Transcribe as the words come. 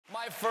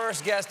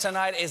first guest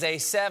tonight is a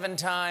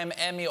 7-time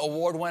Emmy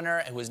Award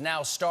winner who is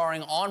now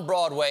starring on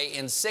Broadway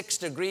in 6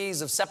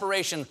 Degrees of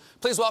Separation.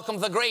 Please welcome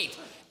the great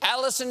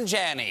Allison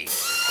Janney. Thank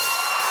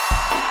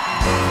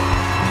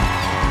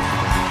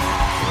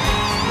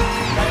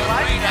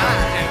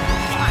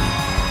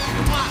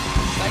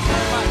you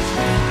very much.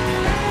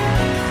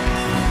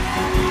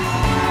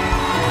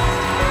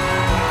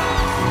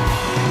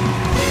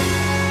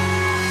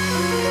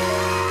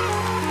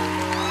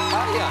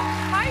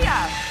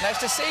 Nice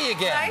to see you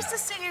again. Nice to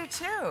see you,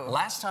 too.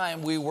 Last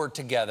time we were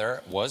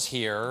together was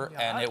here,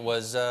 and it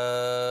was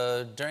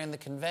during the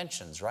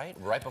conventions, right?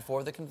 Right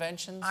before the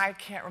conventions? I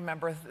can't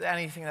remember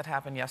anything that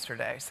happened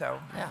yesterday, so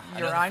yeah,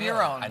 you're on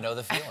your own. I know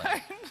the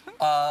feeling.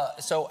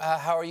 So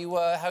how are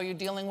you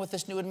dealing with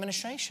this new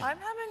administration? I'm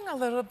having a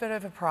little bit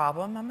of a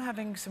problem. I'm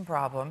having some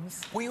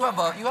problems. Well, you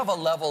have a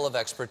level of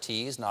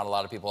expertise not a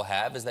lot of people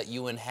have, is that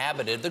you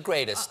inhabited the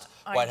greatest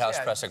White House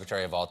press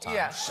secretary of all time.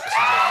 Yes.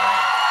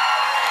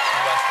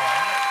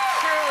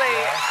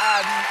 Yes.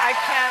 I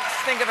can't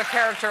think of a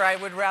character I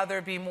would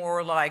rather be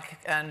more like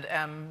and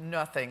am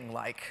nothing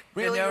like.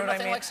 Really? You know You're what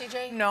nothing I mean? like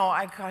CJ? No,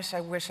 gosh,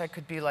 I wish I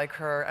could be like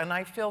her. And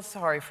I feel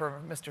sorry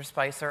for Mr.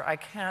 Spicer. I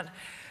can't.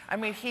 I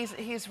mean,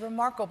 he's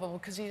remarkable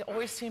because he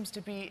always seems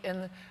to be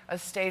in a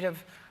state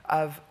of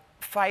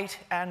fight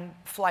and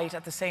flight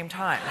at the same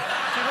time.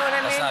 Do you know what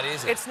I mean? That's not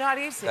easy. It's not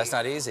easy. That's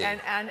not easy. And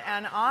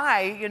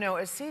I, you know,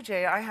 as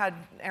CJ, I had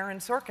Aaron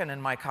Sorkin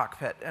in my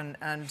cockpit, and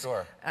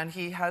sure. And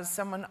he has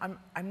someone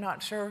I'm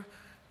not sure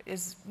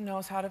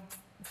knows how to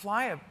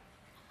fly a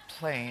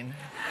plane.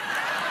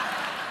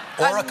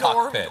 Or a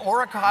cockpit.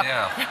 Or a cockpit.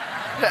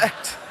 Yeah.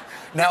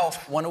 Now,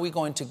 when are we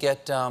going to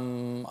get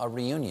a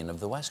reunion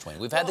of the West Wing?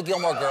 We've had the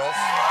Gilmore Girls.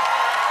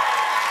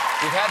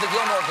 We've had the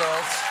Gilmore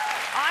Girls.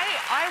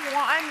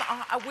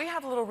 We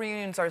have little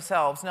reunions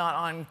ourselves, not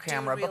on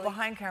camera, really? but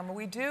behind camera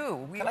we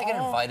do. Can I get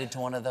invited to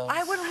one of those?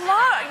 I would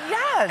love,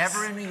 yes.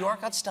 Ever in New York?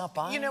 I'd stop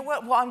by. You know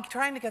what? Well, I'm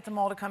trying to get them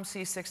all to come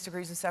see 6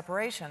 Degrees of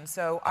Separation,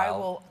 so I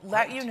will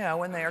let you know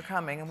when they are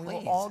coming, and we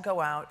will all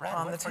go out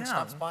on the town. Brad Whitford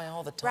stops by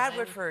all the time. Brad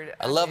Whitford.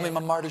 I love me my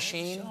Marty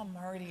Sheen. Sean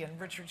Marty and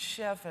Richard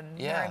Schiff and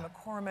Mary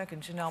McCormick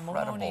and Janelle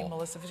Maloney,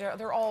 Melissa Fitzgerald.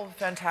 They're all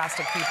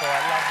fantastic people.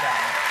 I love them.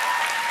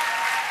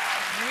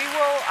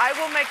 I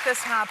will make this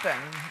happen.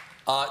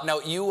 Now,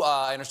 you,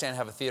 I understand,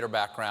 have a theater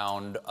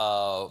background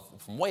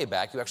from way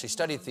back. You actually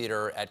studied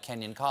theater at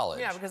Kenyon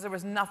College. Yeah, because there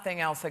was nothing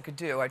else I could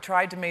do. I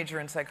tried to major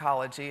in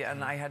psychology,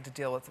 and I had to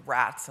deal with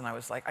rats, and I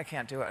was like, I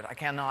can't do it. I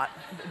cannot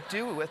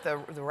do it with the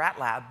rat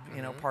lab,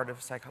 you know, part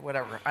of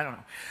whatever. I don't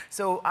know.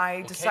 So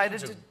I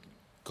decided to...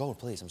 Go,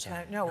 please. I'm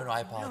sorry. No, I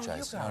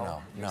apologize.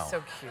 No. You're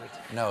so cute.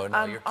 No, you're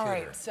cuter. All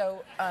right,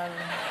 so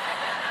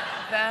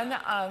then,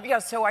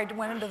 so I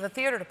went into the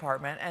theater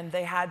department, and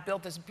they had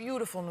built this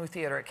beautiful new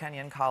theater at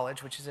Kenyon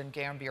College, which is in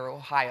Gambier,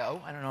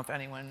 Ohio. I don't know if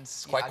anyone's...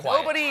 It's quite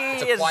quiet.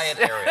 It's a quiet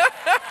area.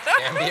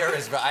 Gambier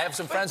is... I have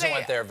some friends who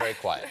went there, very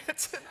quiet.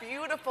 It's a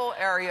beautiful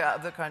area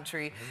of the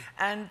country,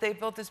 and they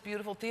built this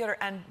beautiful theater,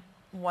 and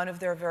one of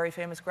their very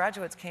famous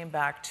graduates came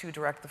back to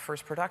direct the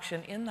first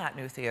production in that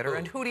new theater. Ooh.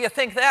 And who do you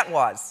think that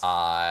was?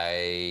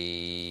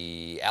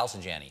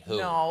 Allison Janney. Who?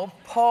 No,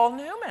 Paul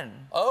Newman.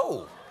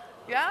 Oh.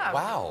 Yeah.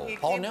 Wow. He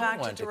Paul came Newman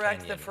back went to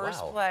direct the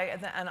first play,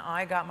 and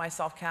I got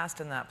myself cast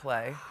in that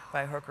play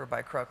by hook or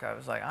by crook. I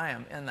was like, I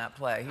am in that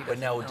play. But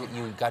no,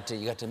 you got to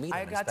meet him.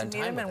 I got to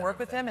meet him and work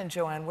with him, and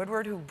Joanne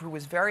Woodward, who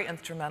was very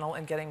instrumental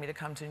in getting me to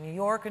come to New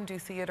York and do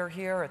theater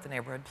here at the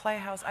Neighborhood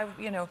Playhouse.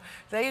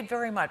 They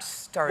very much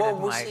started What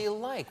was he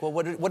like? Well,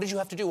 what did you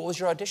have to do? What was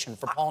your audition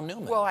for Paul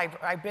Newman? Well,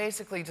 I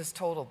basically just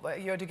told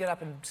him, you had to get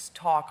up and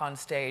talk on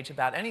stage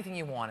about anything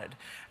you wanted.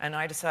 And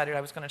I decided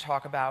I was going to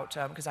talk about,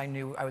 because I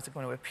knew I was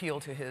going to appeal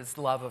to his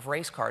love of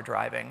race car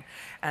driving.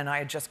 And I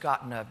had just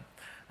gotten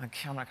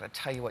I'm not going to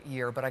tell you what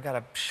year, but I got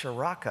a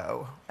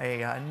Scirocco,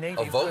 a navy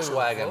blue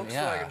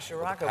Volkswagen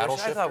Scirocco, which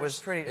I thought was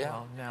pretty. Yeah.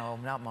 Well, no,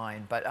 not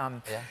mine, but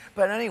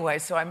anyway,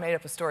 so I made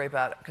up a story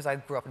about it because I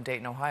grew up in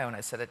Dayton, Ohio, and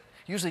I said it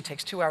usually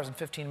takes 2 hours and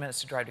 15 minutes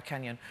to drive to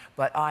Kenyon,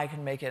 but I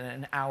can make it in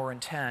an hour and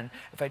 10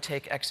 if I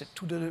take exit,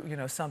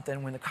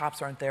 something when the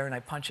cops aren't there, and I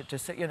punch it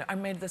to, I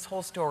made this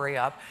whole story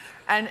up,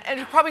 and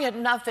it probably had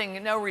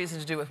no reason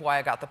to do with why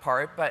I got the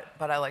part, but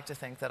I like to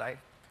think that I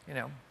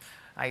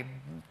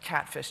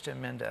catfished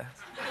him into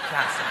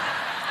casting.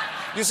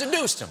 You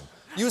seduced him.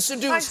 You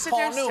seduced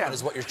Paul Newman,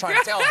 is what you're trying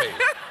to tell me.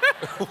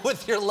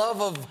 With your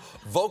love of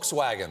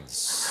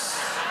Volkswagens.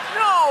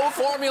 No,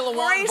 Formula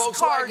One, race Volkswagens,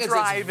 car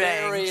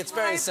driving. It's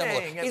very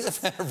similar. He's a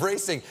fan of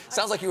racing.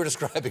 Sounds like you were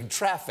describing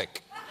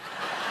traffic.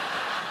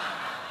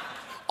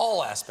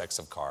 All aspects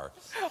of car.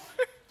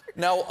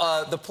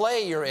 Now, the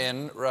play you're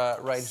in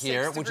right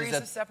here, which is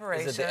at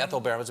the Ethel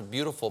Barrymore. It's a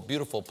beautiful,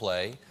 beautiful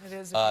play. It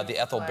is a the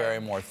Ethel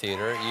Barrymore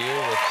Theater. You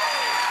with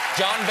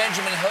John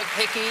Benjamin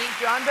Hickey.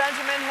 John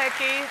Benjamin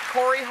Hickey,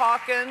 Corey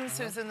Hawkins,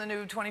 who's in the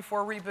new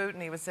 24 reboot,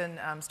 and he was in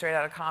Straight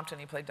Outta Compton.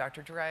 He played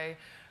Dr. Dre.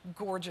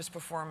 Gorgeous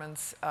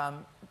performance.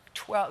 There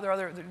are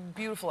other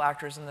beautiful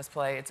actors in this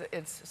play.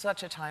 It's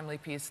such a timely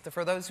piece.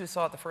 For those who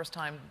saw it the first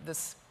time,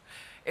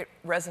 it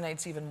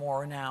resonates even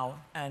more now,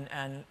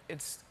 and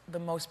it's the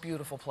most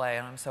beautiful play,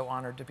 and I'm so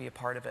honored to be a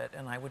part of it,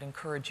 and I would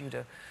encourage you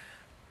to,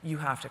 you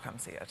have to come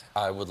see it.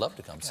 I would love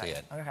to come see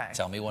it. Okay.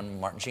 Tell me when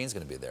Martin Sheen's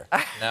going to be there.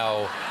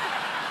 Now,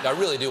 I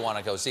really do want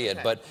to go see it,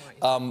 but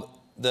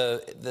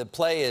the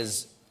play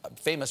is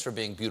famous for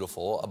being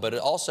beautiful, but it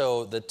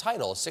also, the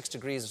title, 6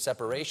 Degrees of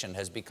Separation,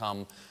 has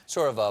become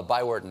sort of a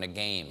byword and a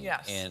game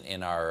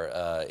in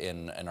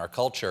our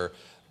culture.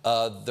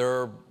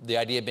 The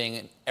idea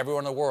being, everywhere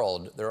in the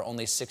world, there are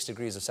only 6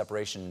 degrees of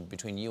separation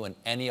between you and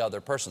any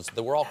other person, so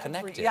that we're all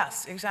connected.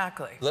 Yes,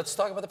 exactly. Let's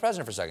talk about the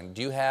president for a second.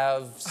 Do you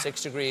have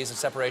 6 degrees of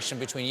separation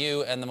between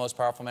you and the most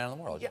powerful man in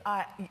the world?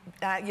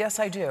 Yes,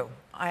 I do.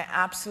 I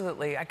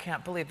absolutely, I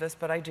can't believe this,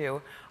 but I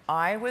do.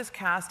 I was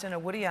cast in a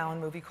Woody Allen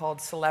movie called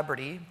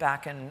Celebrity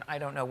back in, I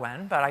don't know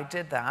when, but I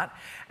did that.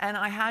 And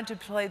I had to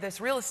play this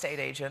real estate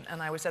agent,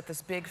 and I was at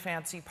this big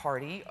fancy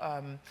party.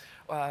 I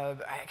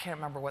can't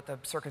remember what the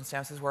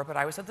circumstances were, but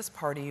I was at this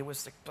party. It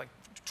was like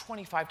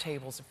 25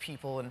 tables of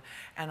people, and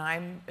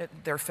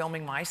they're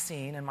filming my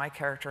scene, and my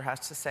character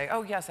has to say,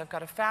 "Oh yes, I've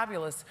got a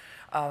fabulous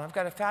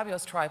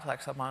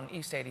triplex up on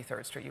East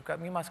 83rd Street.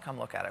 You must come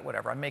look at it."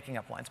 Whatever. I'm making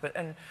up lines,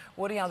 and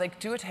Woody Allen, they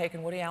do a take,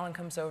 and Woody Allen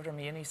comes over to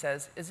me and he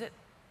says, "Is it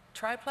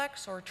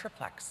triplex or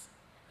triplex?"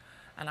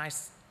 And I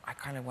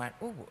kind of went,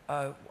 "Ooh,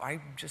 I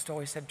just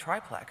always said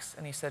triplex."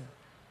 And he said,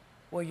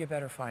 "Well, you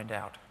better find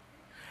out."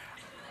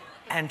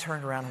 And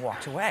turned around and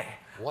walked away.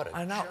 What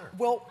a jerk.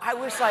 Well, I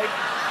was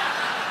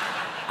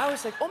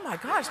like, oh my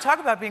gosh, talk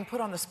about being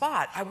put on the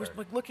spot. I was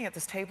like looking at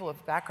this table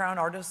of background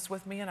artists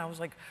with me, and I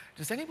was like,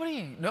 does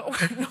anybody know?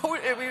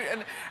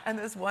 And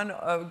this one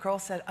girl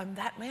said,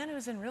 that man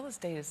who's in real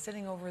estate is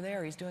sitting over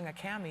there. He's doing a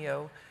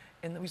cameo,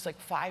 and it was like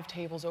 5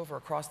 tables over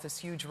across this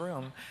huge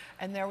room,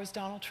 and there was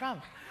Donald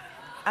Trump.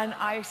 And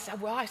I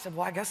said, well,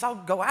 I guess I'll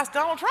go ask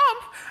Donald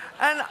Trump.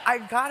 And I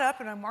got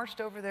up and I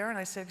marched over there and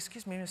I said,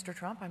 excuse me, Mr.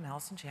 Trump, I'm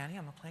Allison Janney.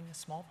 I'm playing a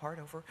small part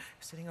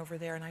sitting over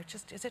there. And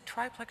is it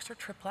triplex or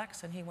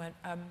triplex? And he went,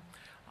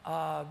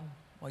 well,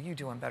 you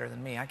do him better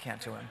than me. I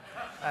can't do him.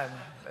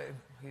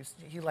 He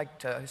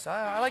said,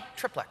 I like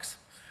triplex.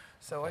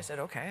 So I said,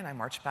 okay, and I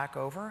marched back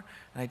over,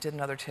 and I did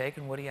another take,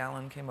 and Woody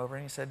Allen came over,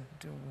 and he said,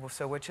 well,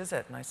 so which is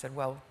it? And I said,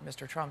 well,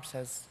 Mr. Trump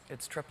says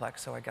it's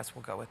triplex, so I guess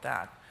we'll go with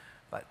that.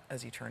 But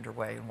as he turned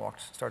away and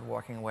started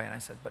walking away, and I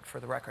said, but for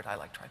the record, I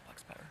like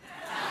triplex better.